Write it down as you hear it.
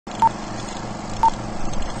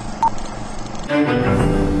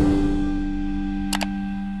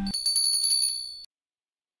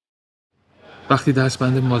وقتی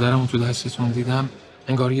دستبند مادرمو تو دستتون دیدم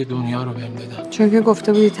انگار یه دنیا رو بهم دادم. چون که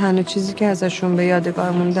گفته بودی تنها چیزی که ازشون به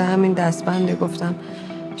یادگار مونده همین دستبنده، گفتم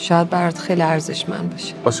شاید برات خیلی ارزشمند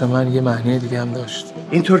باشه. واسه من یه معنی دیگه هم داشت.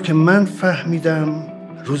 اینطور که من فهمیدم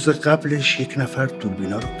روز قبلش یک نفر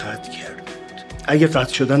دوربینا رو قطع کرد. اگه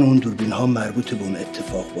قطع شدن اون دوربین‌ها مربوط به اون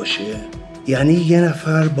اتفاق باشه، یعنی یه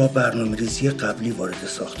نفر با برنامه‌ریزی قبلی وارد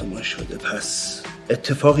ساختمان شده. پس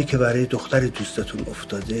اتفاقی که برای دختر دوستتون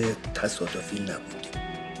افتاده تصادفی نبوده.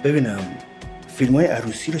 ببینم فیلم‌های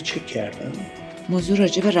عروسی رو چک کردم. موضوع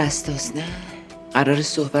راجع به رستاست نه؟ قرار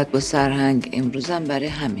صحبت با سرهنگ امروزم برای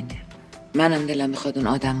همینه. منم دلم میخواد اون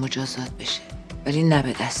آدم مجازات بشه، ولی نه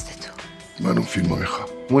به دست تو. من اون فیلمو میخوام.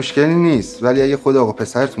 مشکلی نیست، ولی اگه خود آقا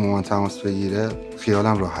پسرتون با من تماس بگیره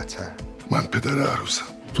خیالم راحت‌تر. من پدر عروسم.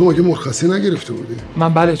 تو مگه مرخصی نگرفته بودی؟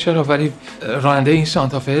 من بله چرا، ولی راننده این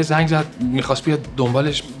سانتافه زنگ زد میخواست بیاد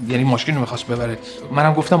دنبالش، یعنی ماشین رو میخواست ببره.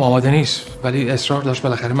 منم گفتم آماده نیست، ولی اصرار داشت.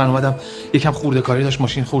 بالاخره من اومدم یکم خورده‌کاری داشت،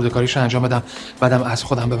 ماشین خورده‌کاریشو انجام بدم، بعدم از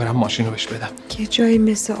خودم ببرم ماشین رو بهش بدم. یه جایی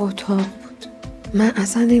مثل اتاق بود. من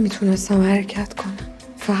اصلا نمیتونستم حرکت کنم.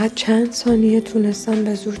 فقط چند ثانیه تونستم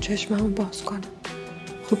به زور چشممو باز کنم.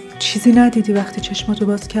 خب چیزی ندیدی وقتی چشماتو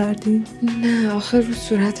باز کردی؟ نه آخه رو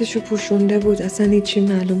صورتشو پوشونده بود، اصلا هیچی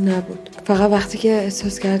معلوم نبود. فقط وقتی که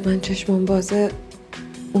احساس کرد من چشمم بازه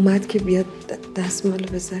اومد که بیاد دستمالو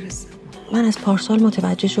بذاره. من از پارسال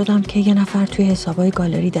متوجه شدم که یه نفر توی حسابای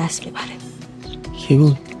گالری دست میبره. کی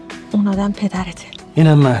بود؟ اون آدم پدرته.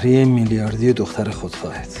 اینم مهریه میلیاردی دختر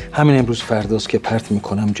خودخواهت. همین امروز فرداست که پرت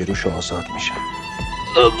میکنم جلوش آزاد میشم.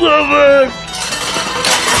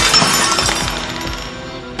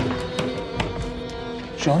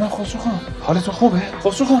 جانم خسرو خان، حالتون خوبه؟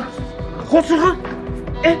 خسرو خان، خسرو خان،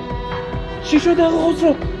 چی شده آقا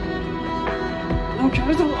خسرو؟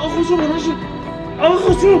 نوکرتم آقا خسرو بلند شد. آقا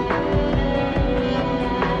خسرو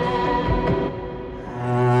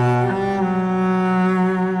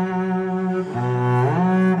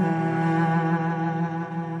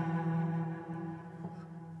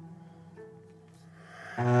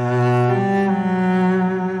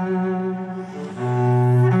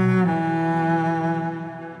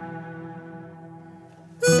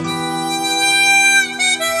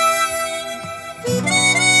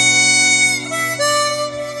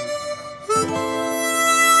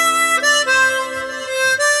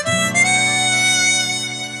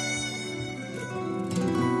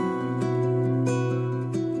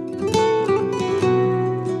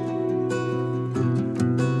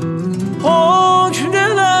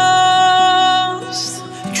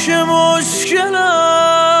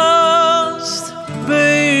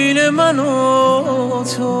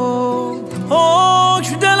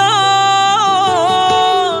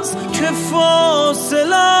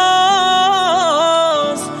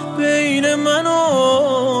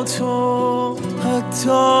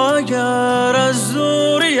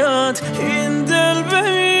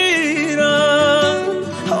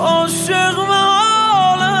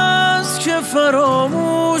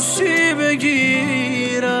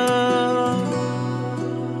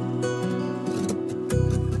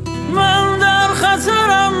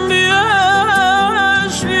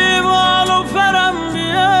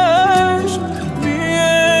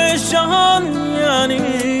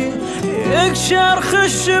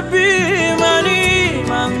چرخش بی‌معنی،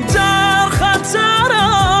 من در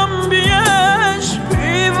خطرم، بیش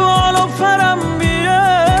بی بال و پرم،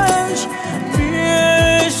 بیش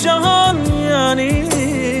بیش جهان، یعنی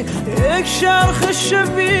یک چرخش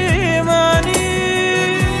بی‌معنی.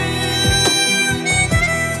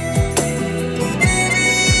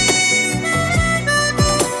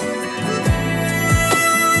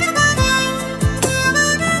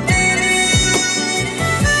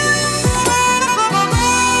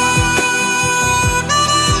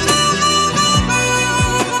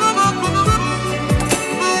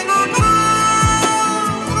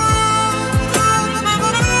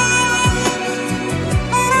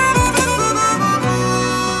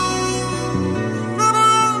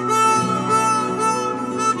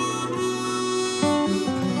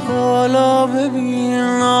 ببین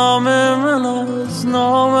نام من از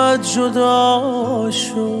نامت جدا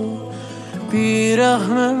شد،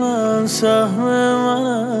 بیرحم من سهم من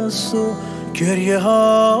از تو گریه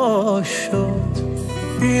ها شد.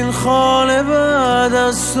 این خانه بعد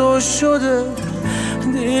از تو شده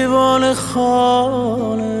دیوان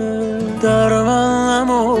خانه، در من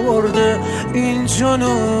نمرده این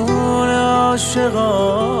جنون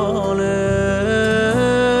عاشقانه.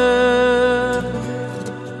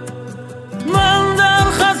 من در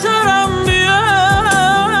خطرم،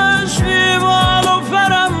 بیش بی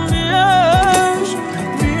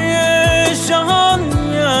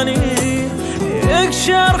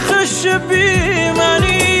بی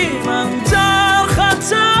منی، من در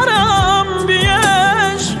خطرم،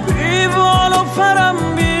 بیش بی بال و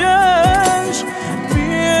پرم، بیش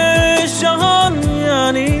بیش جهان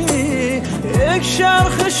یعنی یک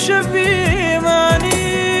شرخش بی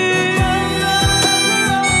منی.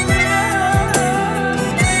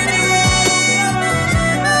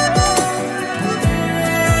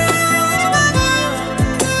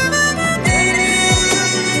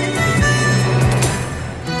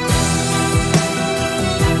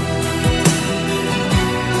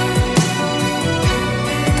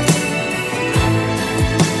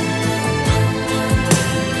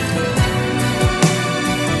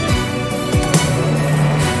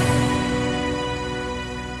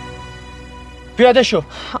 پیاده شو.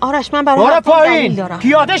 آرش من برای برو پایین.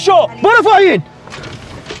 پیاده شو. برو پایین.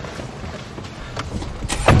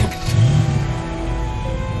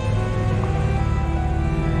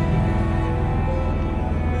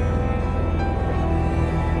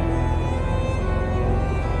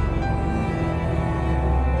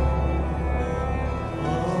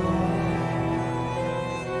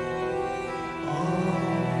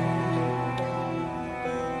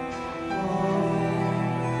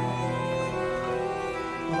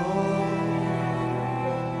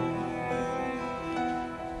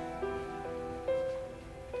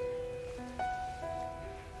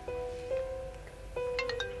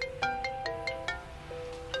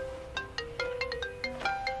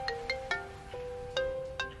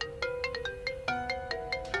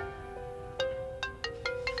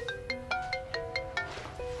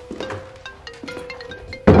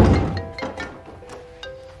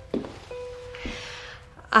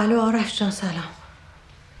 الو آرش جان سلام.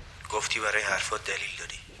 گفتی برای حرفات دلیل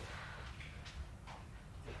داری؟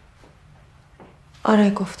 آره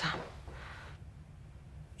گفتم.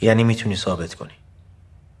 یعنی میتونی ثابت کنی؟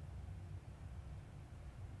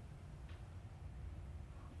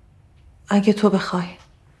 اگه تو بخوای.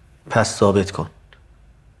 پس ثابت کن.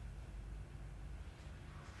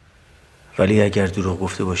 ولی اگر دروغ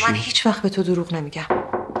گفته باشی؟ من هیچ وقت به تو دروغ نمیگم.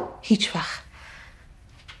 هیچ وقت.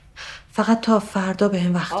 فقط تا فردا به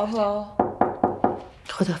این وقت بده.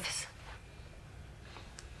 خداحافظ.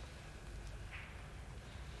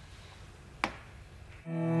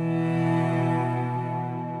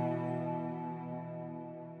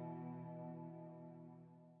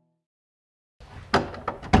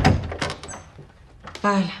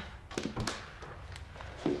 بله.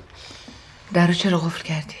 درو چرا قفل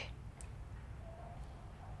کردی؟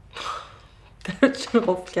 درو چرا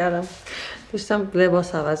قفل کردم؟ داشتم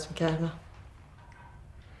لباس عوض میکردم.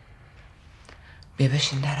 بیا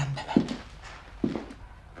بشین درم ببند.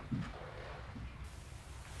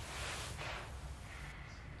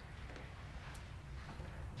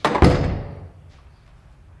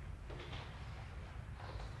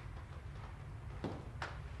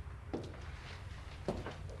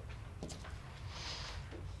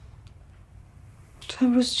 تو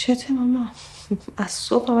امروز چته ماما؟ از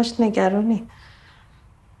صبح همش نگرانی.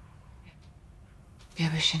 بیا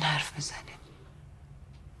بشین حرف بزنیم.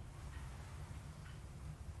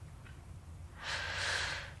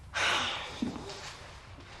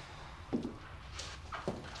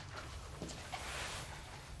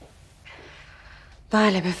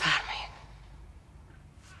 بله بفرمایید.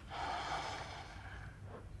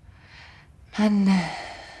 من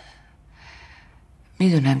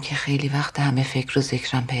میدونم که خیلی وقت همه فکر و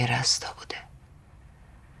ذکرم پی رستا بوده،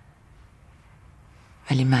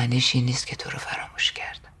 ولی معنیش این نیست که تو رو فراموش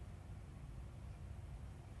کردم.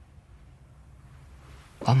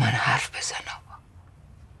 با من حرف بزن آقا.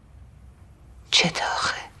 چه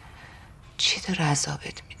تاخه؟ چی داره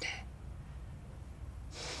عذابت میده؟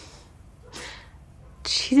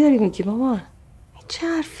 چی داری میگی مامان؟ چه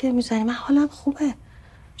حرفیه میزنی؟ من حالم خوبه.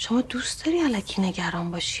 شما دوست داری الکی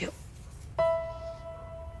نگران باشی؟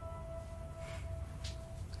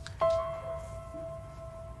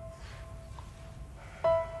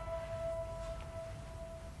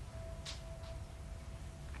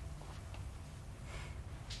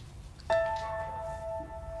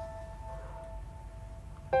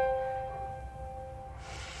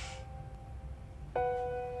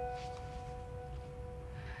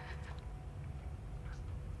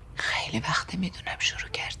 خیلی وقته میدونم شروع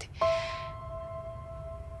کردی،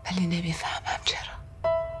 ولی نمیفهمم چرا.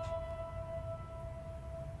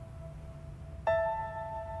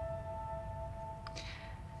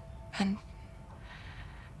 من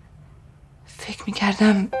فکر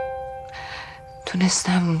میکردم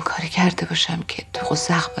تونستم کاری کرده باشم که تو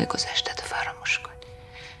زخمای گذشته تو فراموش کنی،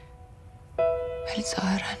 ولی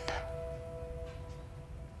ظاهرا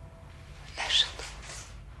نشد.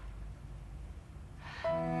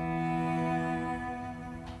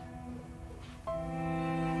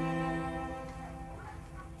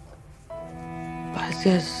 بعضی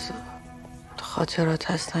از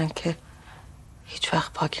خاطرات هستن که هیچ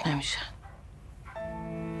وقت پاک نمیشن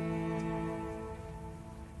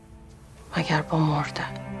مگر با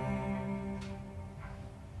مردن.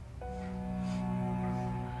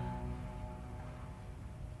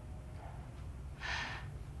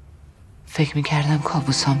 فکر میکردم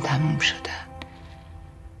کابوسام تموم شدن،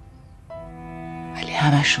 ولی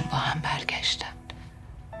همشون با هم برگشتن.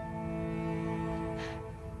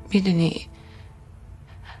 میدونی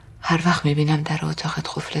هر وقت میبینم در اتاقت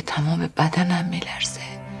قفل تمام بدنم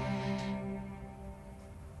میلرزه.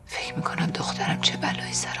 فکر میکنم دخترم چه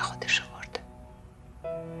بلایی سر خودش آورده.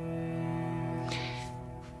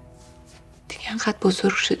 دیگه انقدر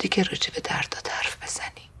بزرگ شدی که راجع به دردات حرف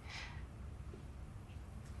بزنی.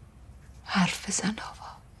 حرف بزن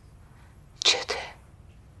آوا. چته؟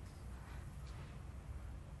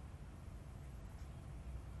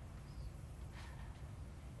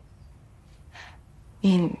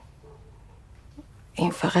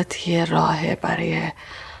 این فقط یه راهه برای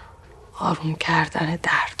آروم کردن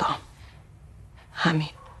دردام. همین.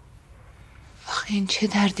 آخه این چه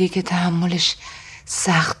دردی که تحملش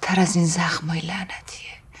سخت‌تر از این زخمای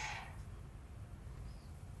لعنتیه؟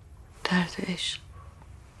 درد عشق.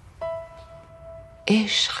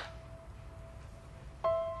 عشق؟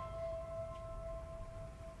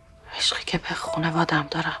 عشقی که به خانوادم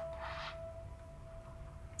دارم.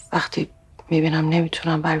 وقتی میبینم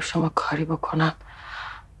نمیتونم برای شما کاری بکنم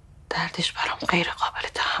دردش برام غیر قابل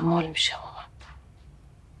تحمل میشه مامان.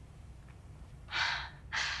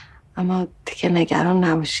 اما دیگه نگران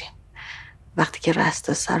نباشین. وقتی که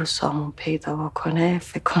رستا سر و سامون پیدا بکنه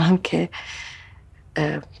فکر کنم که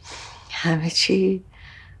همه چی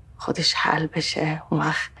خودش حل بشه. اون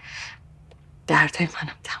وقت دردای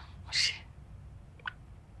منم تموم میشه.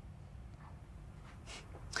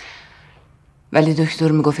 ولی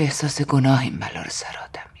دکتر میگفت احساس گناه این بلا رو سر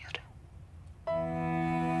آدم میاره.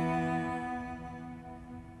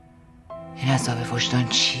 این عذاب وجدان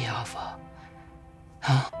چیه آوا؟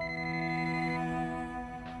 ها؟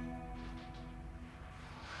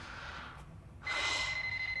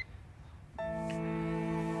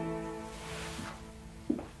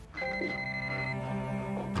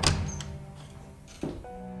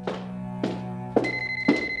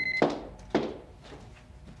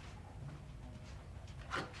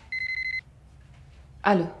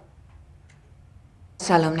 الو.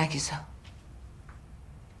 سلام نکیسا.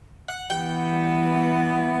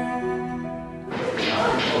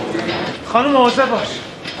 خانم مواظب باش.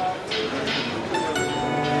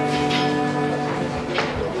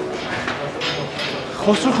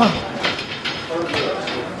 خسرو خانم.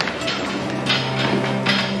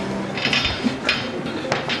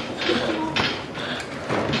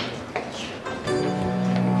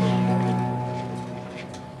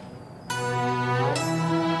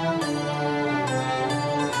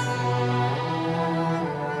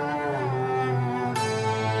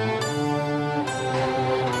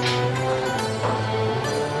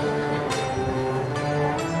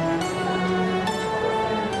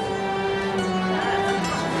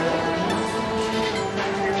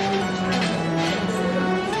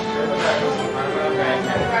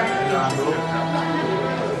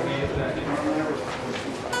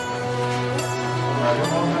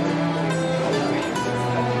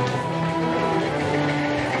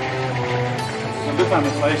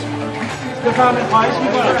 بفهمید خواهش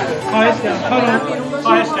میکنم. خواهش کردم.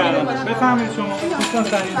 خواهش کردم. بفهمید شما. دوستان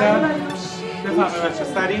سریع‌تر. بفهمید بچه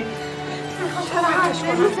سریع. چرا هرش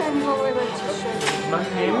کنم؟ من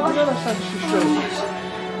نمیدونم داشتم چی شد.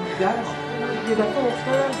 یه دفعه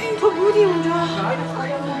افتادم. تو بودی اونجا؟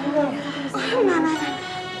 نه.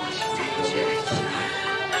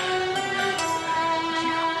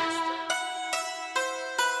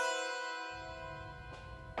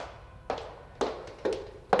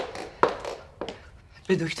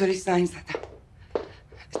 به دکترش زنگ زدم.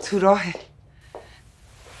 تو راهه.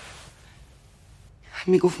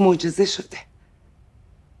 میگفت معجزه شده.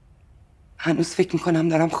 هنوز فکر میکنم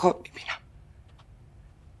دارم خواب میبینم.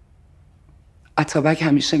 عطابک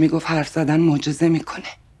همیشه میگفت حرف زدن معجزه میکنه،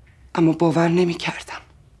 اما باور نمیکردم.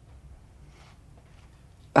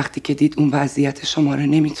 وقتی که دید اون وضعیت شما رو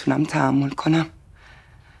نمیتونم تحمل کنم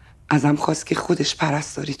ازم خواست که خودش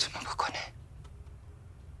پرستاریتون رو بکنه.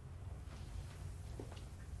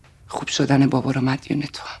 خوب شدن بابا رو مدیون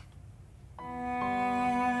تو هم.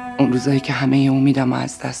 اون روزایی که همه امیدم رو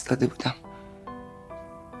از دست داده بودم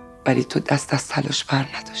ولی تو دست از تلاش بر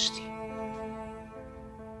نداشتی.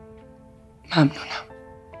 ممنونم.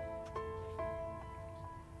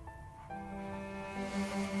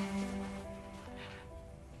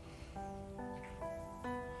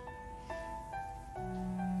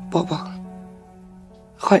 بابا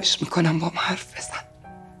خواهش میکنم با من حرف بزن.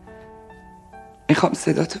 میخوام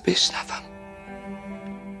صداتو بشنوم.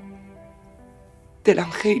 دلم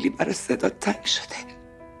خیلی برای صدات تنگ شده.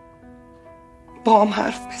 با هم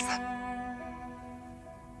حرف بزن.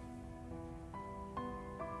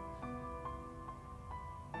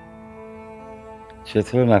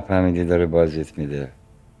 چطور نفهمیدی داره بازیت میده؟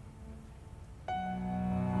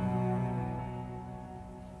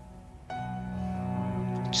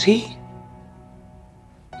 چی؟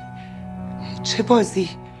 چه بازی؟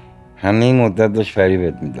 همه این مدت داشت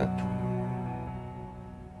فریبت میداد.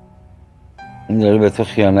 این داره به تو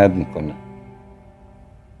خیانت میکنه.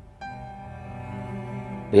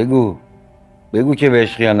 بگو که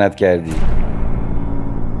بهش خیانت کردی.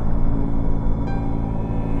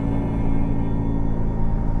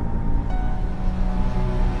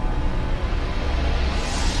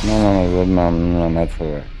 منم ازت ممنونم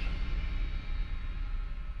اتفاق.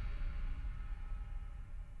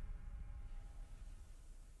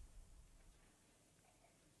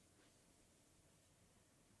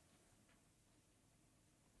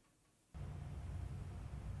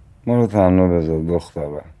 ما رو تنها بذار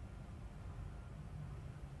دخترم.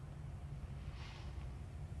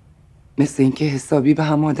 مثل اینکه حسابی به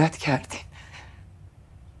هم عادت کردیم.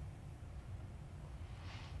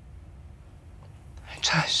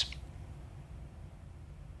 چشم.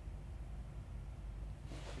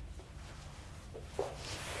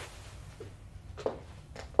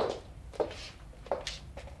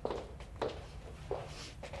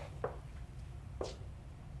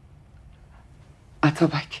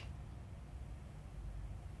 اتابک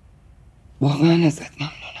واقعا ازت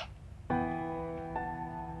ممنونم.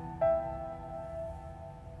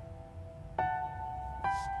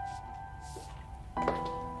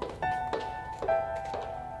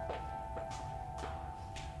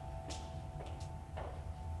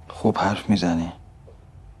 خوب حرف میزنی.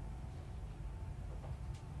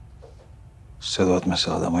 صدات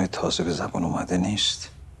مثل آدمای تازه به زبان اومده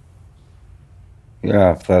نیست. یه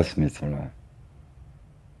هفته هست میتونم.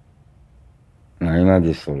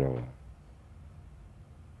 نیومدی سراغم.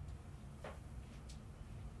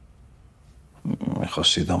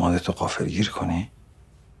 میخواستی دامادتو غافلگیر کنی؟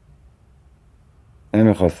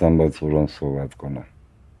 نمیخواستم با توران صحبت کنم.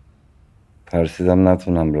 ترسیدم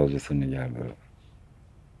نتونم رازتو نگه دارم.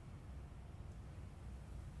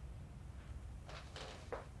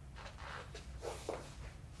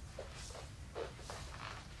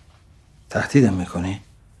 تهدیدم میکنی؟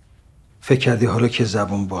 فکر کردی حالا که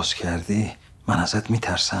زبون باز کردی من ازت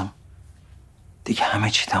میترسم؟ دیگه همه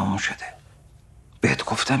چی تموم شده. بهت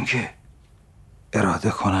گفتم که اراده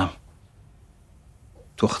کنم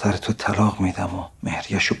دخترتو طلاق میدم و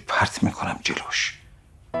مهریه‌شو پرت میکنم جلوش.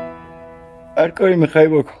 هر کاری میخوای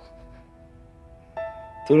بکن.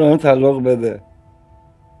 تو رو هم طلاق بده.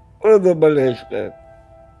 برو دنبال عشقت.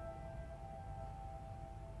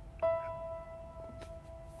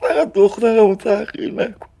 فقط دخترمو تحقیر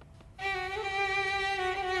نکن.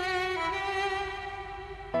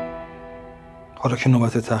 حالا که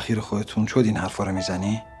نوبت تأخیر خودتون شد این حرفا رو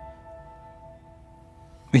میزنی؟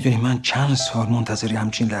 میدونی من چند سال منتظری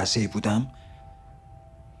همچین لحظه‌ای بودم؟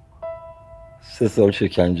 3 سال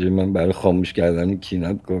شکنجه من برای خاموش کردن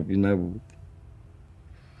کینت کافی نبود.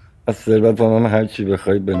 از ثروت هم هر چی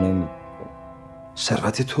بخوای به نام.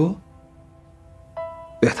 ثروت تو؟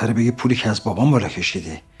 بهتره بگی پولی که از بابام بالا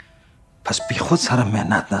کشیدی. پس بی خود سرم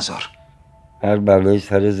منت نذار. هر بلایی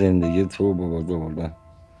سر زندگی تو بابا آوردن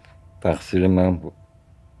تقصیر من بود.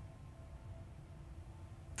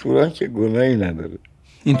 تو که گناهی نداره.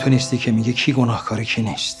 این تو نیستی که میگه کی گناهکاره کی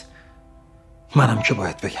نیست. منم که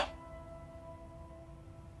باید بگم.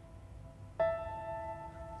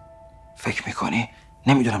 فکر میکنی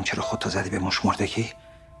نمیدونم چرا خودتو زدی به مش مردگی؟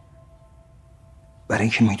 برای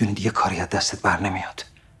اینکه میدونی دیگه کاری از دستت بر نمیاد.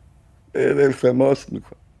 التماس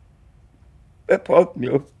میکن به پات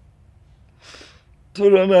میاد. تو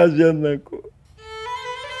رو اذیت نکن.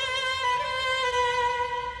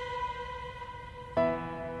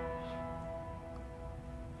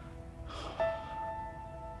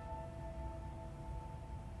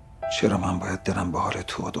 چرا من باید دلم به حال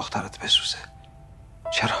تو و دخترت بسوزه؟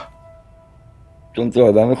 چرا؟ چون تو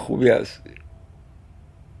آدم خوبی هستی.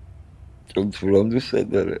 چون توران دوست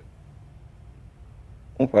داره.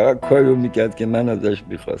 اون فقط کاری رو میکرد که من ازش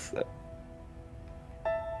میخواستم.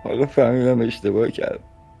 حالا فهمیدم اشتباه کردم.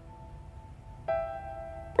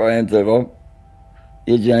 با انتقام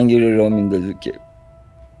یه جنگی رو راه میندازی که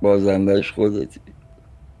بازندش خودتی.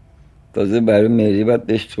 تازه برای مری باید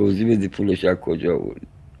بهش توضیح بدی پولش از کجا آوردی.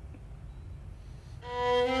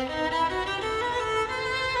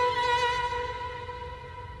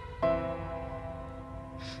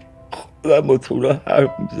 من با تورا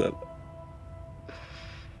حرف میزنم،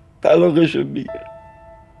 طلاقشو میگه،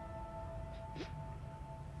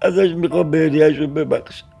 ازش میخوام بهریهشو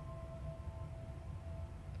ببخشه،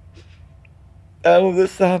 در مورد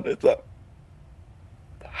سهمتم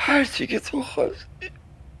هرچی که تو خواستی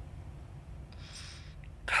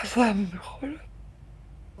قسم میخورم.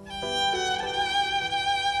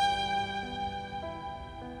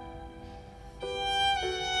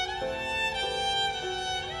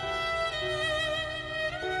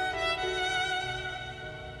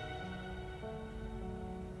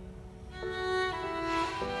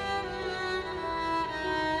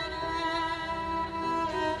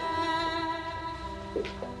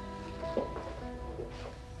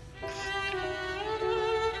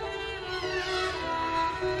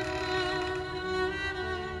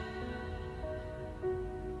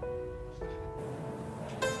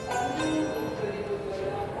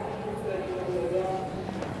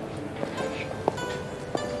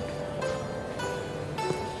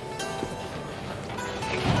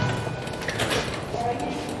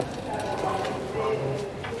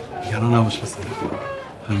 نگران نباش پسر،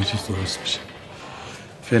 همه چیز درست میشه.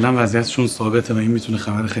 فعلا وضعیتشون ثابته و این میتونه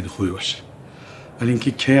خبر خیلی خوبی باشه، ولی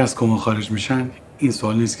اینکه کی از کما خارج میشن این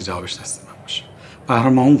سوال نیست که جوابش دست من باشه.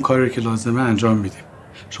 بهرام ما اون کاری که لازمه انجام میدیم،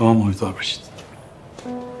 شما امیدوار باشید.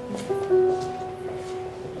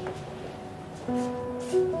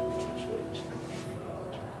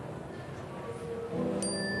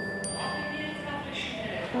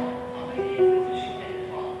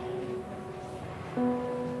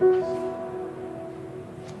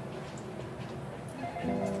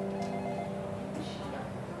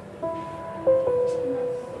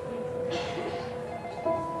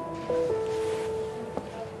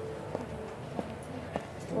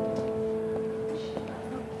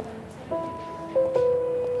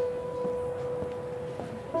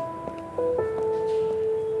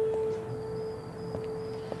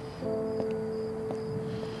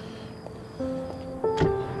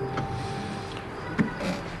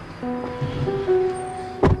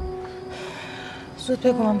 زود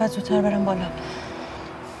بگو من بعد زودتر برم بالا.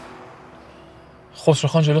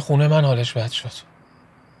 خسروخان جلو خونه من حالش بد شد.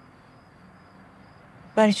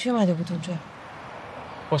 برای چی اومده بود اونجا؟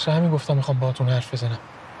 واسه همین گفتم میخوام باهاتون حرف بزنم.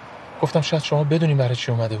 گفتم شاید شما بدونین برای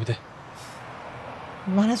چی اومده بوده.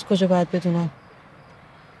 من از کجا باید بدونم؟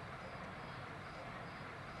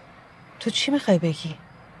 تو چی میخوای بگی؟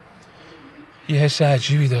 یه حس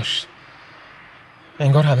عجیبی داشت،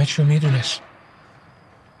 انگار همه چیو میدونست.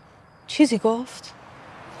 چیزی گفت؟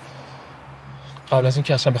 قبل از این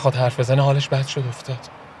که اصلا بخواد حرف بزنه حالش بد شد افتاد.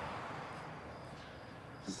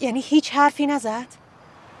 یعنی هیچ حرفی نزد؟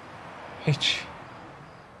 هیچ.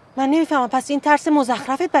 من نمیفهمم پس این ترس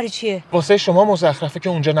مزخرفت برای چیه؟ واسه شما مزخرفه که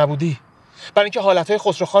اونجا نبودی، برای اینکه حالتهای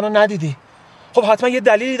خسروخان رو ندیدی. خب حتما یه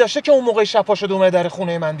دلیلی داشته که اون موقع شب پا شده اومده در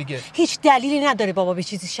خونه من دیگه. هیچ دلیلی نداره بابا به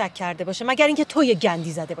چیزی شک کرده باشه مگر اینکه تو یه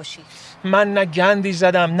گندی زده باشی. من نه گندی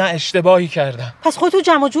زدم نه اشتباهی کردم. پس خودتو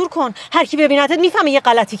جمع جور کن، هر کی ببینتت میفهمه یه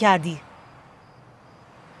غلطی کردی.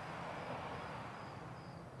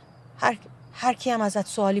 هر کی هم ازت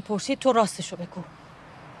سوالی پرسید تو راستشو بگو.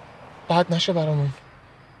 بد نشه برامون.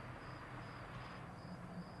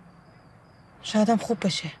 شاید هم خوب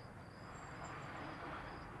بشه.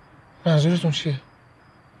 منظورتون چیه؟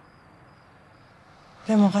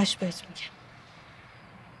 به موقعش بهت میگم.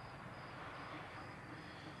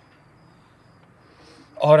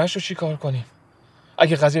 آرش رو چی کار کنیم؟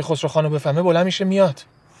 اگه قضیه خسروخان رو بفهمه بلند میشه میاد.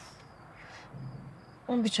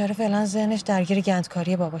 اون بیچاره فعلا ذهنش درگیر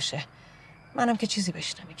گندکاری باباشه. منم که چیزی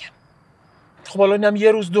بهش نمیگم. خب حالا اینم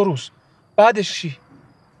یه روز دو روز، بعدش چی؟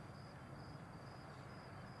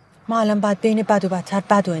 ما الان باید بین بد و بدتر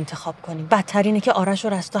بد رو انتخاب کنیم. بدتر اینه که آرش و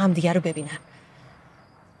رستا هم دیگر رو ببینن.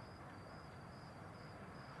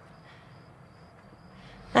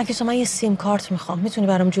 نفیسا من یه سیم کارت میخوام، میتونی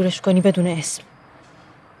برام جورش کنی بدون اسم؟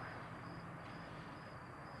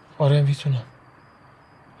 آره میتونم،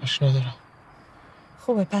 آشنا دارم.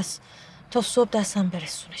 خوبه پس تا صبح دستم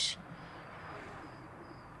برسونش.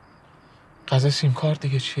 قضیه سیم کارت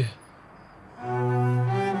دیگه چیه؟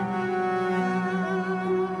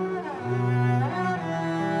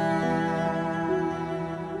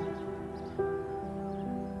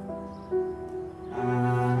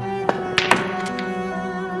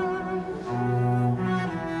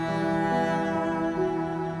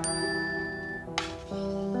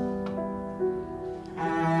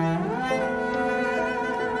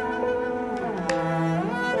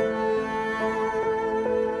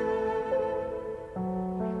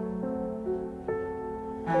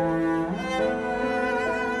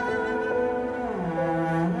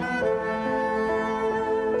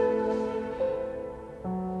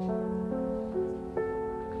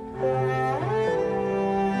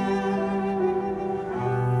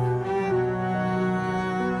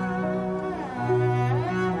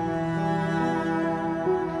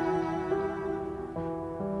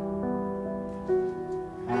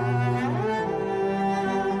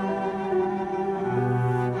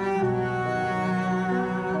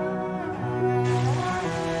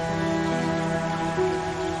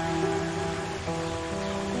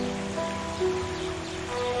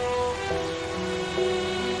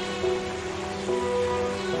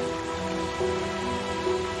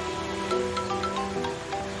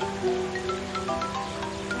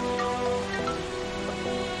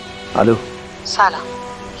 الو. سلام،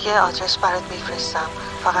 یه آدرس برات میفرستم،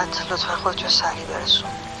 فقط لطفا خودتو سریع برسون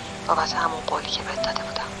بابت همون قولی که بهت داده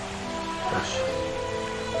بودم. باشه.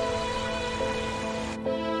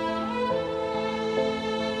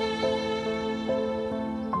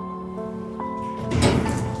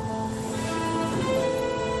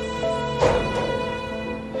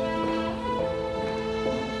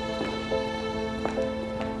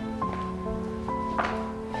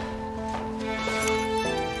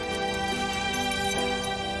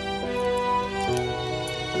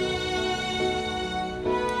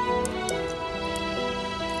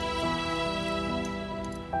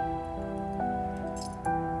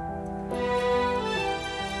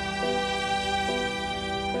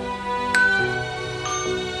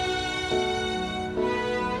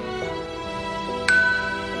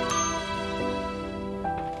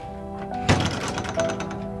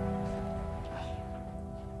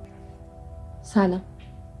 سلام.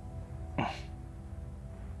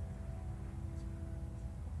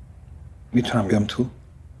 میتونم بیام تو؟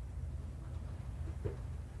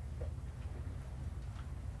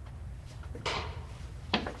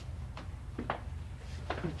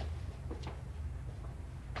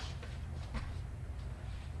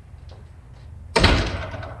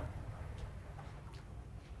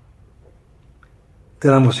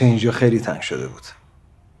 دلم واسه اینجا خیلی تنگ شده بود.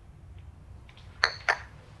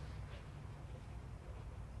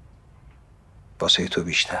 واسه تو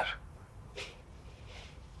بیشتر.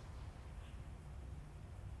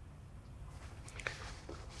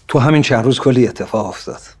 تو همین چند روز کلی اتفاق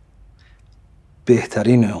افتاد.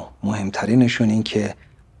 بهترین و مهمترینشون این که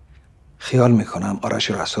خیال میکنم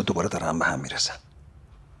آرش و رستا دوباره دارن به هم میرسن.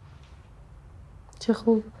 چه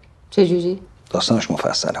خوب. چه جوری؟ داستانش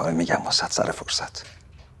مفصله های میگم واسه سر فرصت.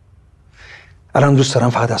 الان دوست دارم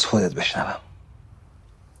فقط از خودت بشنوم.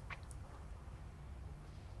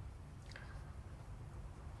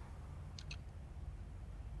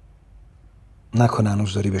 نکنه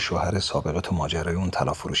هنوز داری به شوهر سابقت و ماجرای اون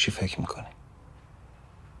طلا فروشی فکر میکنی؟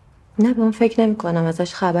 نه، به اون فکر نمی کنم،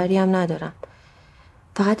 ازش خبری هم ندارم.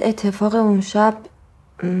 فقط اتفاق اون شب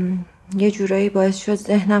یه جورایی باعث شد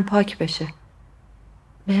ذهنم پاک بشه.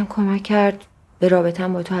 بهم کمک کرد به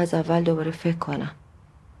رابطم با تو از اول دوباره فکر کنم.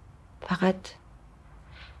 فقط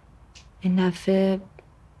این دفعه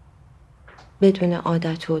بدون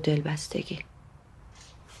عادت و دلبستگی.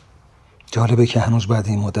 جالبه که هنوز بعد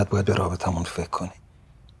این مدت باید به رابطمون فکر کنی.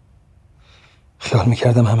 خیال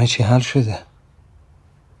میکردم همه چی حل شده.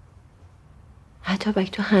 حتی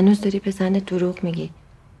بک تو هنوز داری به زن دروغ میگی.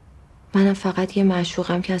 منم فقط یه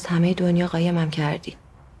معشوقم که از همه دنیا قایمم کردی.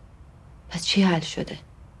 پس چی حل شده؟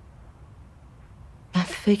 من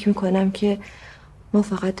فکر میکنم که ما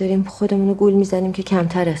فقط داریم خودمونو گول میزنیم که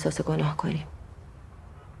کمتر احساس گناه کنیم.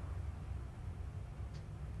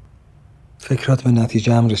 فکرات به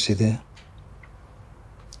نتیجه هم رسیده؟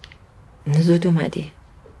 زود اومدی.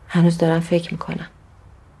 هنوز دارم فکر میکنم.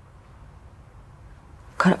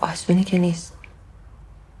 کار آسونی که نیست.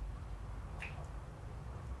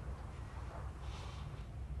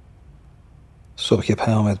 صبح که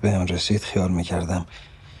پیامت بهم رسید خیال میکردم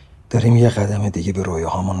داریم یه قدم دیگه به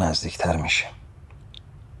رویاهامون نزدیکتر میشیم.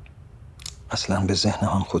 اصلا به ذهنم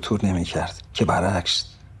هم خطور نمیکرد که برعکس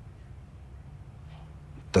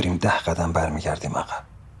داریم 10 قدم برمیگردیم عقب.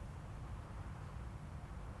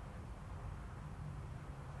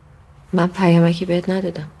 من پیامکی بهت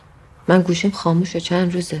ندادم. من گوشیم خاموشه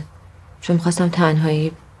چند روزه، چون میخواستم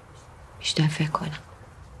تنهایی بیشتر فکر کنم.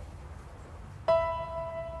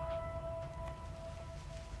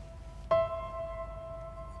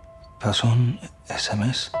 پس اون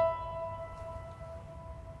SMS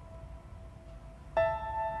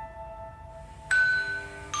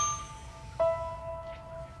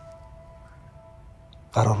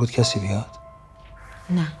قرار بود کسی بیاد؟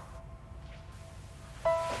 نه.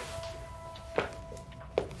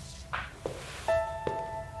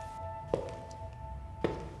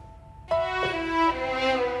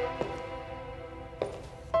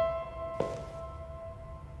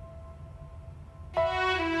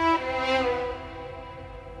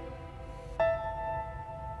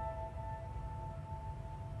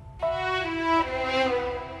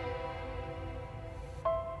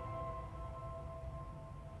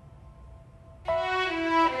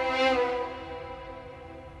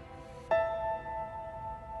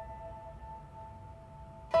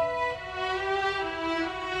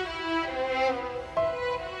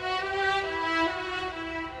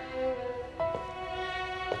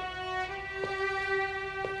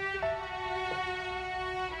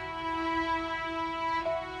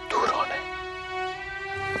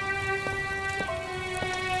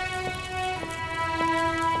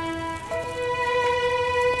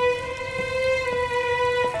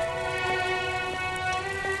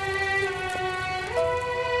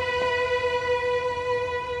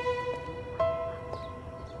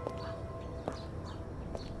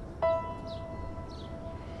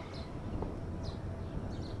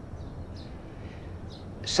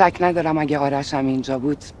 شک ندارم اگه آرش هم اینجا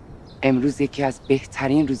بود امروز یکی از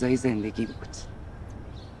بهترین روزای زندگی بود.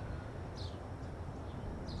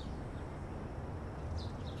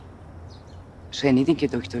 شنیدین که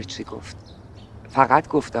دکتر چی گفت؟ فقط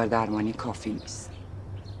گفتار درمانی کافی نیست.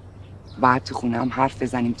 باید تو خونه هم حرف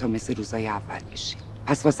بزنیم تا مثل روزای اول بشیم.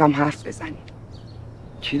 پس واسم حرف بزنیم.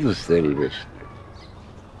 چی دوست داری بشی؟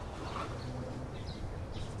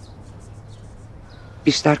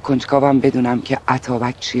 بیشتر کنجکاوم بدونم که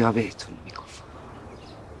اتابک چیا بهتون میگفت.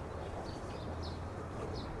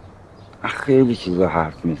 خیلی چیزا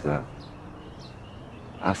حرف میزد.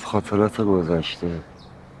 از خاطرات گذشته،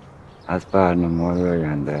 از برنامه‌های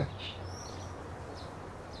آیندهش.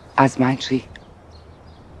 از من چی؟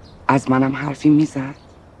 از منم حرفی میزد؟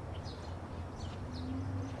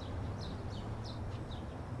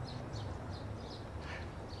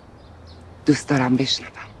 دوست دارم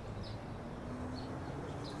بشنوم.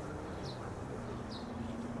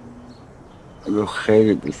 او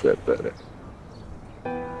خیلی دوست داره.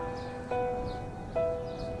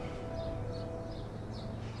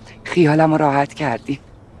 خیالم رو راحت کردی.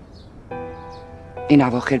 این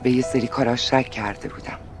اواخر به یه سری کارا شک کرده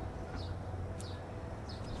بودم.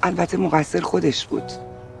 البته مقصر خودش بود،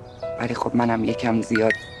 ولی خب منم یکم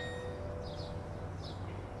زیاد.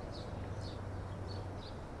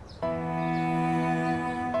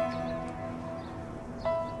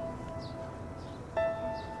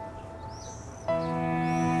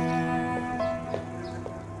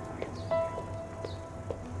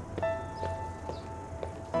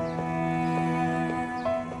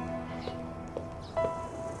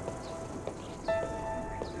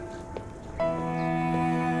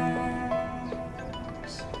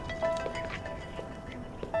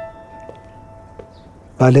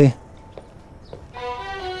 بله.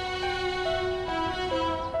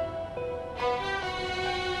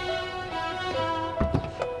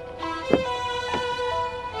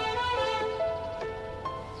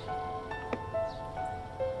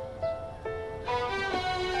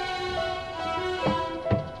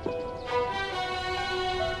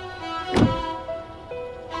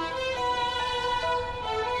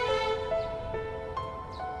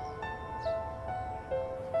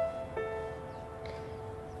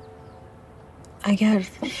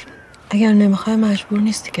 اگر نمیخوای مجبور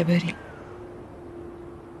نیستی که بری.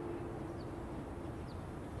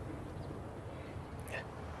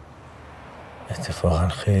 اتفاقا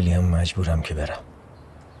خیلی هم مجبورم که برم.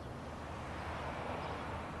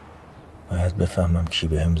 باید بفهمم کی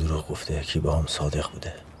بهم دروغ گفته، کی با هم صادق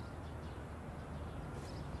بوده.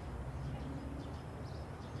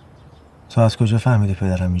 تو از کجا فهمیدی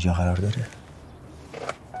پدرم اینجا قرار داره؟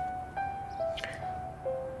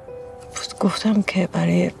 گفتم که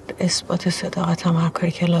برای اثبات صداقتم هر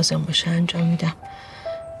کاری که لازم باشه انجام میدم.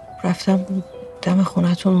 رفتم دم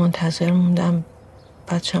خونتون منتظر موندم،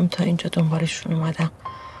 بچم تا اینجا دنبالشون اومدم،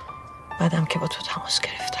 بعدم که با تو تماس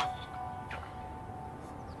گرفتم.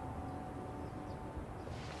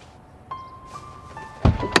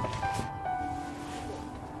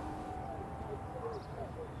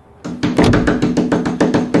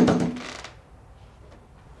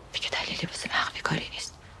 دیگه دلیلی واسه نقبی کاری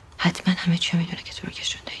نیست. حتما همه چی میدونه که تو رو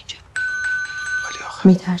کشونده اینجا. ولی آخه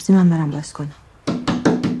میترسی من برم باز کنم.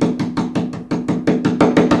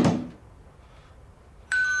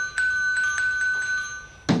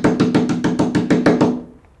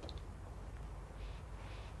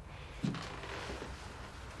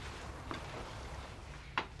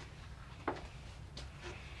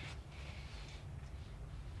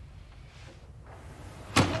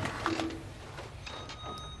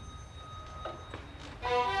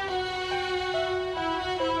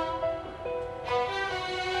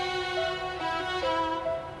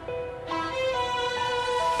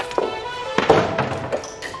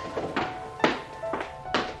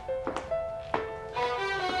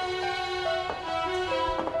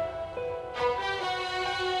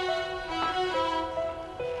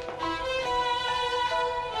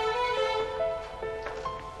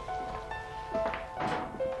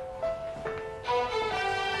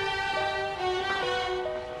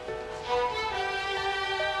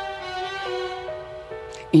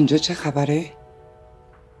 اینجا چه خبره؟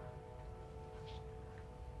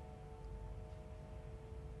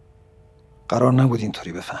 قرار نبود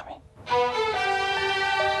اینطوری بفهمی.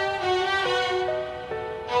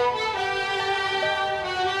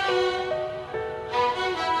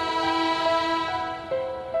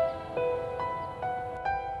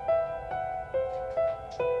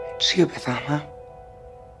 چیو بفهمم؟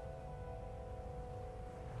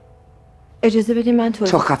 اجازه بدیم من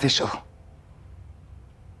تو خفه شو.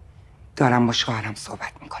 دارم با شوهرم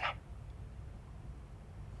صحبت میکنم.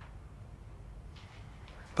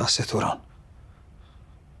 بس توران.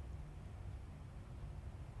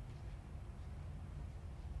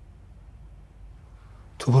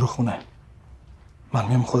 تو برو خونه. من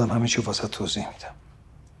میام خودم همه چی واسه توضیح میدم.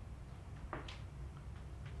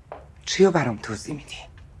 چیو برام توضیح میدی؟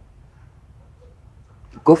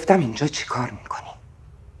 گفتم اینجا چی کار میکنی؟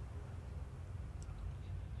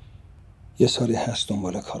 یه سالی هست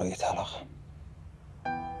دنبال کارای طلاقم.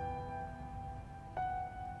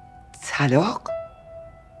 طلاق؟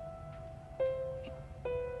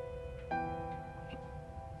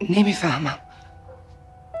 نمیفهمم.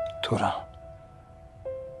 توران،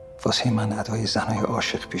 واسه من ادای زنای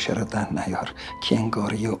عاشق پیشه رو در نیار که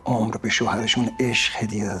انگار یه عمر به شوهرشون عشق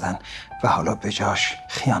هدیه دادن و حالا به جاش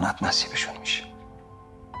خیانت نصیبشون میشه.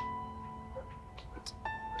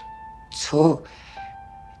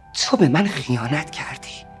 تو به من خیانت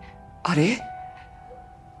کردی؟ آره؟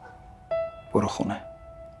 برو خونه.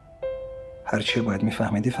 هرچی باید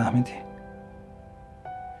میفهمیدی فهمیدی.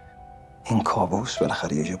 این کابوس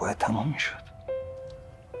بالاخره یه جا باید تمام میشد.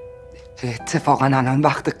 اتفاقا الان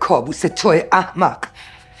وقت کابوس توی احمق.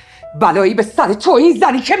 بلایی به سر تو این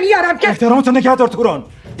زنی که میارم که احترامتو نگه دار توران.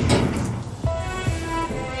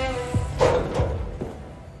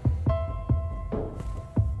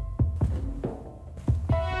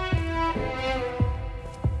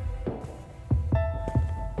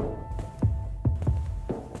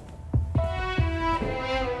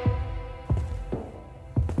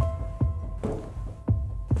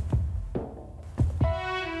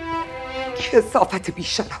 کثافت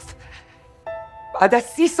بیشرف. بعد از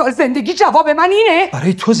 30 سال زندگی جواب من اینه؟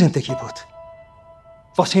 برای تو زندگی بود،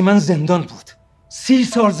 واسه من زندان بود. 30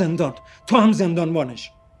 سال زندان، تو هم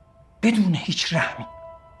زندانبانش، بدون هیچ رحمی.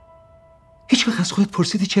 هیچ وقت از خودت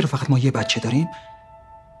پرسیدی چرا فقط ما یه بچه داریم؟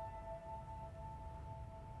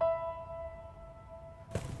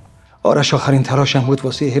 آرش آخرین تلاشم بود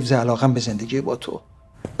واسه حفظ علاقم به زندگی با تو،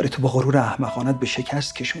 برای تو با غرور احمقانت به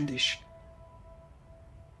شکست کشوندیش.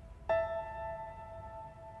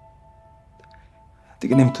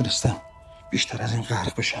 دیگه نمیتونستم بیشتر از این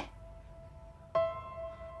غرق بشم.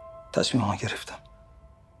 تصمیمم گرفتم.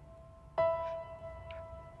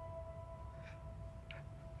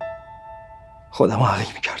 خودمو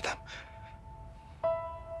عقیق میکردم.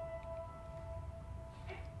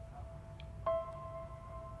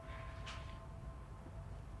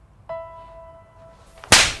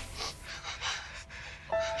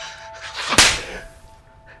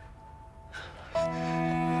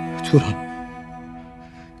 توران،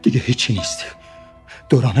 دیگه هیچی نیستی.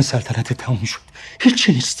 دوران سلطنت تموم شد.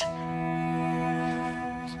 هیچی نیستی.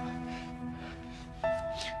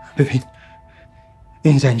 ببین،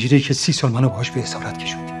 این زنجیری که 30 سال منو باهاش به اسارت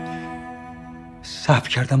کشوندی، صبر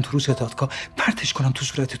کردم تو روز دادگاه پرتش کنم تو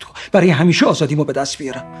صورت تو، برای همیشه آزادیمو به دست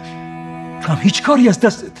بیارم. تو هم هیچ کاری از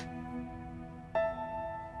دستت.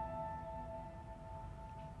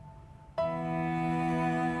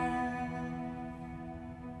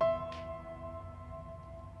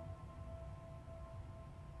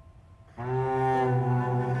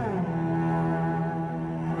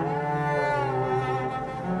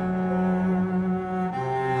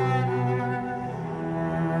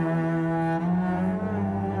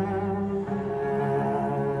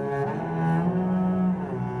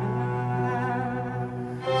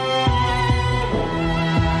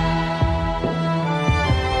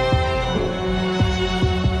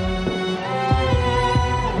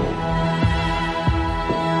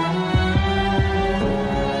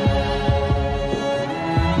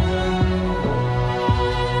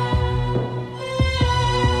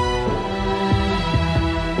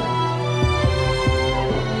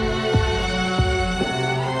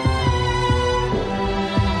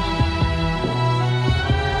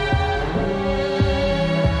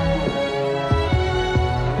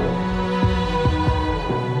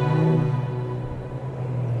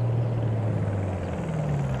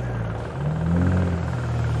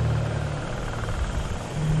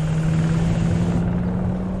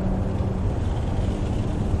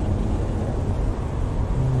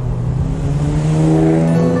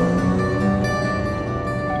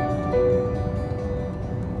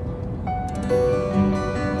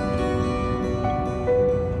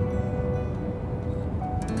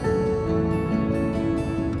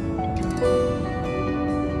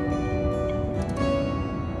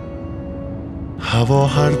 هوا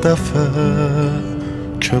هر دفعه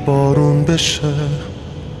که بارون بشه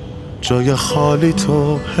جای خالی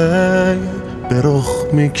تو هی به رخ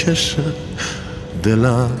میکشه،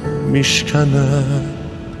 دلم میشکنه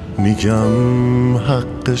میگم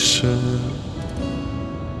حقشه.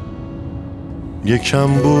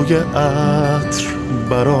 یکم بوی عطر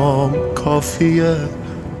برام کافیه،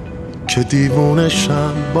 که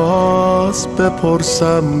دیوونشم باز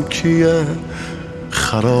بپرسم کیه.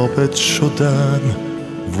 خرابت شدن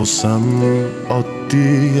واسم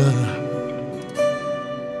عادیه.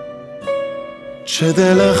 چه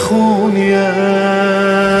دل خونیه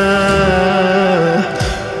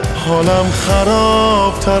حالم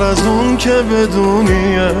خراب تر از اون که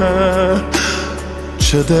بدونیه.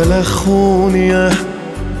 چه دل خونیه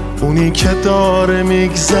اونی که داره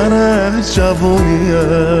میگذره جوونیه.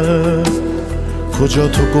 کجا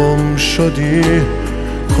تو گم شدی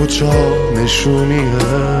کجا نشونیه.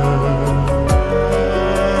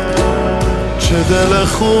 چه دل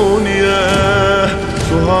خونیه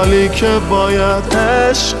تو حالی که باید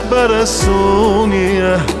عشق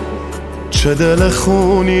برسونیه. چه دل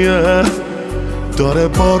خونیه داره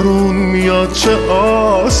بارون میاد چه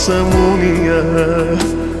آسمونیه.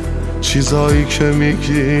 چیزایی که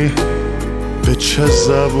میگی به چه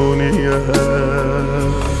زبونیه.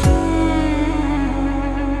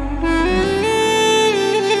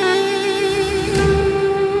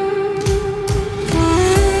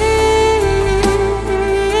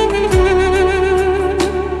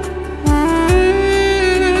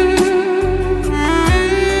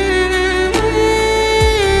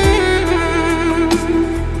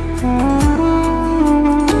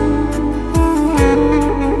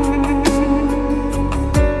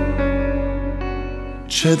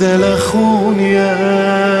 چه دل خونیه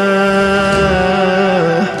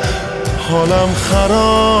حالم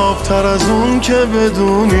خراب تر از اون که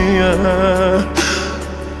بدونیه.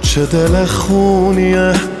 چه دل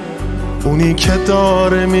خونیه اونی که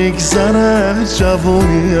داره میگذره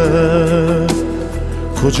جوونیه.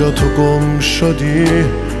 کجا تو گم شدی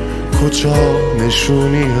کجا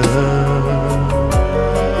نشونیه.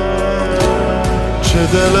 چه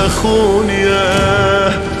دل خونیه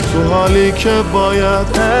تو حالی که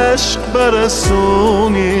باید عشق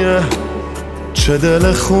برسونیه. چه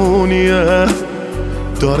دل خونیه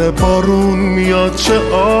داره بارون میاد چه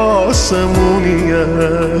آسمونیه.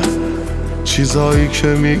 چیزایی که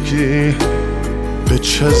میگی به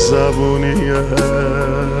چه زبونیه.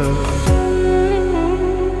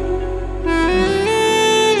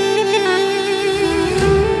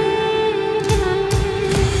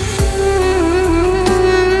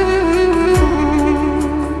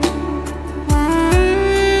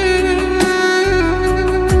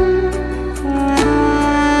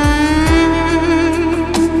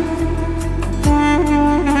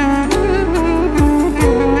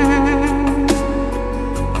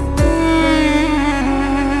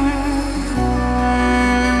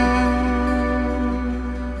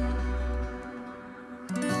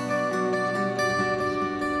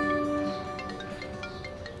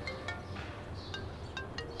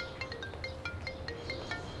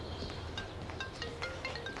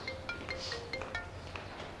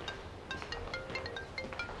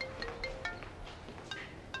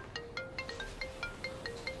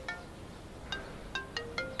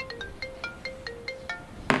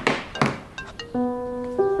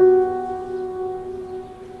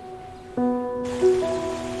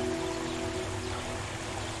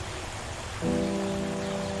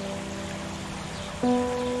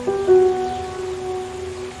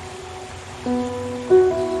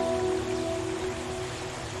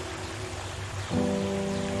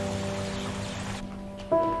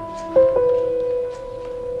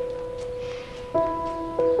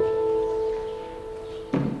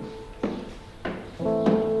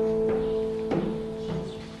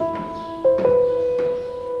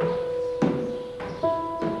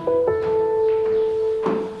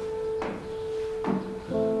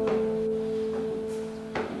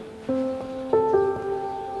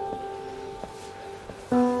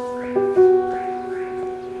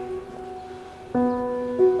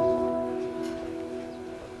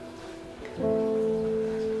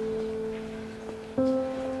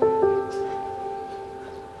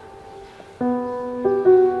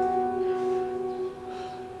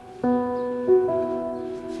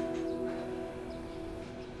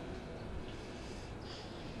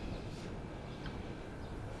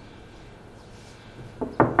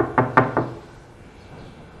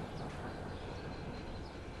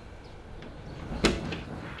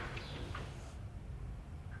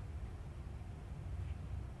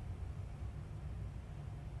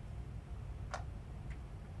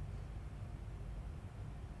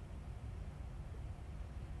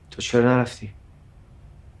 تو چرا نرفتی؟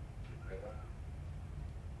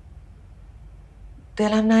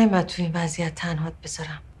 دلم نیومد تو این وضعیت تنهات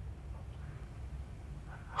بذارم.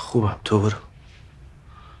 خوبم، تو برو.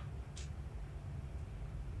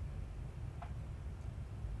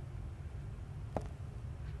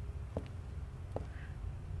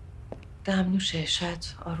 دم نوشه، شاید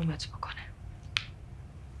آرومت بکنه.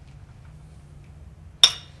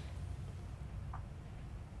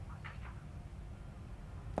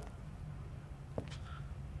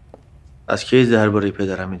 از کی درباره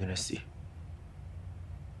پدرم میدونستی؟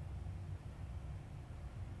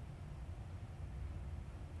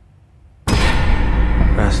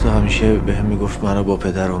 رستا همیشه بهم میگفت منو با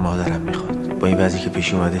پدر و مادرم میخواد. با این وضعی که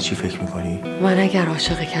پیش اومده چی فکر میکنی؟ من اگر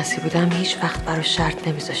عاشق کسی بودم هیچ وقت براش شرط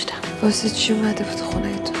نمیذاشتم. واسه چی اومده بود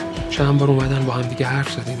خونه تو؟ چند بار اومدن با هم دیگه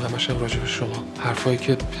حرف زدیم، همش راجع به شما، حرفایی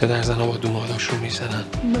که پدر زنا با دوماداشون میزنن.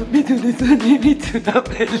 من بدون تو نمیتونم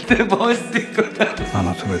التماسی کنم.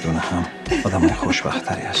 من تو بدون هم آدمای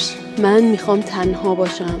خوشبختری هستی. من میخوام تنها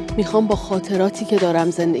باشم، میخوام با خاطراتی که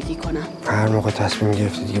دارم زندگی کنم. هر موقع تصمیم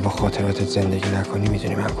گرفتی دیگه با خاطراتت زندگی نکنی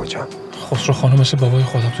میدونی من کجام. خسرو خانم مثل بابای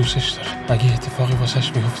خودم دوستش داره. اگه اتفاقی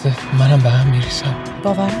واسش میفته منم به هم میریسم.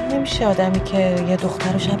 باورم نمیشه آدمی که یه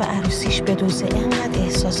دختر رو شب عروسیش بدوزه اینقدر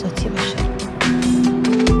احساساتی باشه.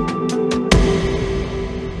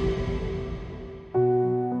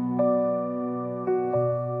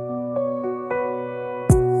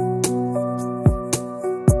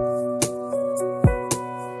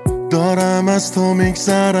 دارم از تو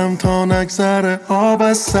میگذرم تا نگذره آب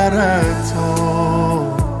از سر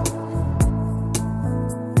تو،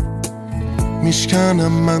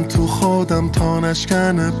 میشکنم من تو خودم تا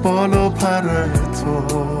نشکنه بال و پر تو.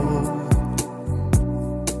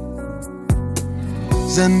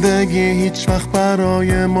 زندگی هیچ وقت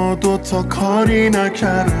برای ما دوتا کاری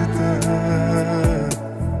نکرده،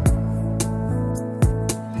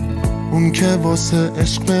 اون که واسه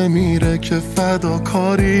عشق بمیره که فدا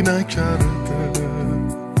کاری نکرده،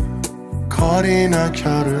 کاری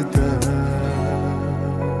نکرده.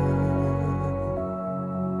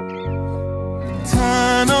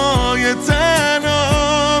 تنهای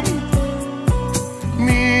تنم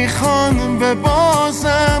میخوان به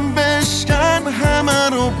بازم بشکن، همه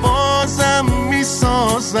رو بازم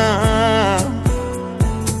میسازم،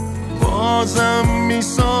 بازم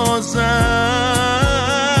میسازم.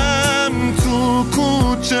 تو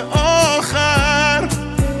کوچه آخر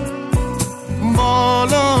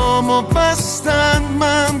بالامو بستن،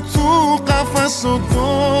 من تو قفس و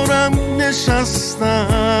دورم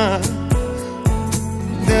نشستن.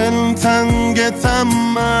 دل تنگ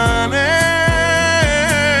تمنه،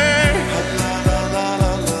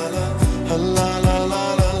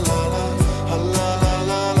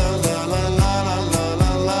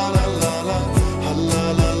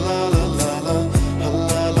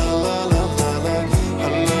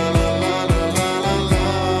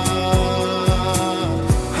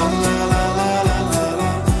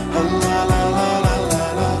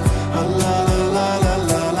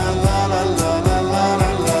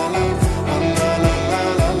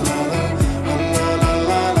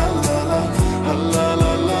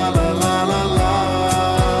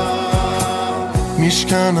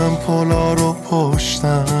 میشکنم پلا رو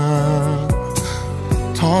پشتم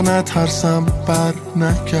تا نترسم بر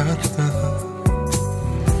نگردم،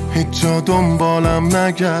 هیچ جا دنبالم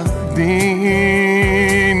نگردین،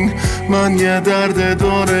 من یه درد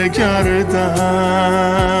دور گردم.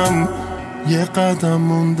 یه قدم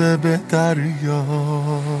مونده به دریا،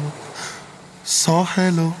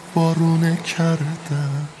 ساحل و بارونه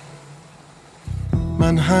کردم.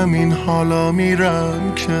 من همین حالا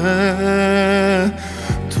میرم که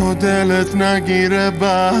تو دلت نگیره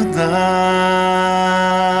بعدم.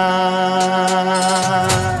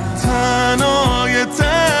 تنهای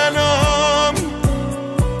تنم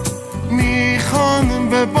میخوان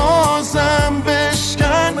به بازم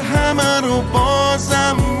بشکن، همه رو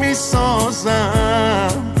بازم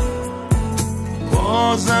میسازم،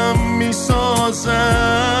 بازم میسازم.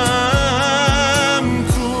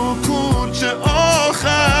 تو کوچه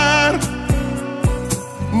آخر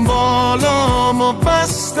بالامو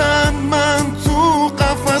بستن، من تو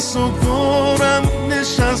قفس و دورم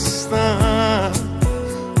نشستن.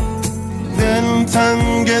 دل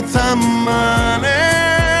تنگ تمنه،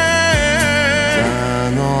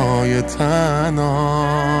 تنهای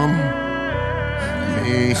تنم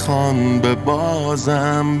میخوان به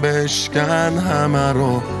بازم بشکن، همه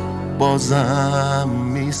رو بازم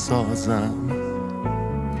میسازم،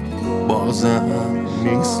 بازم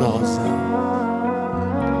میسازم.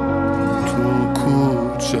 تو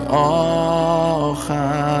کوچه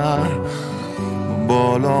آخر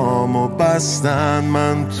بالامو بستن،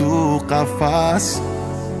 من تو قفس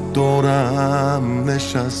دورم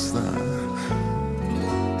نشستن.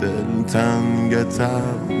 دل تنگ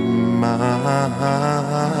تمن،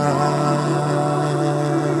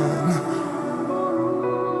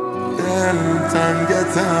 دل تنگ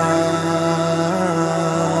تمن.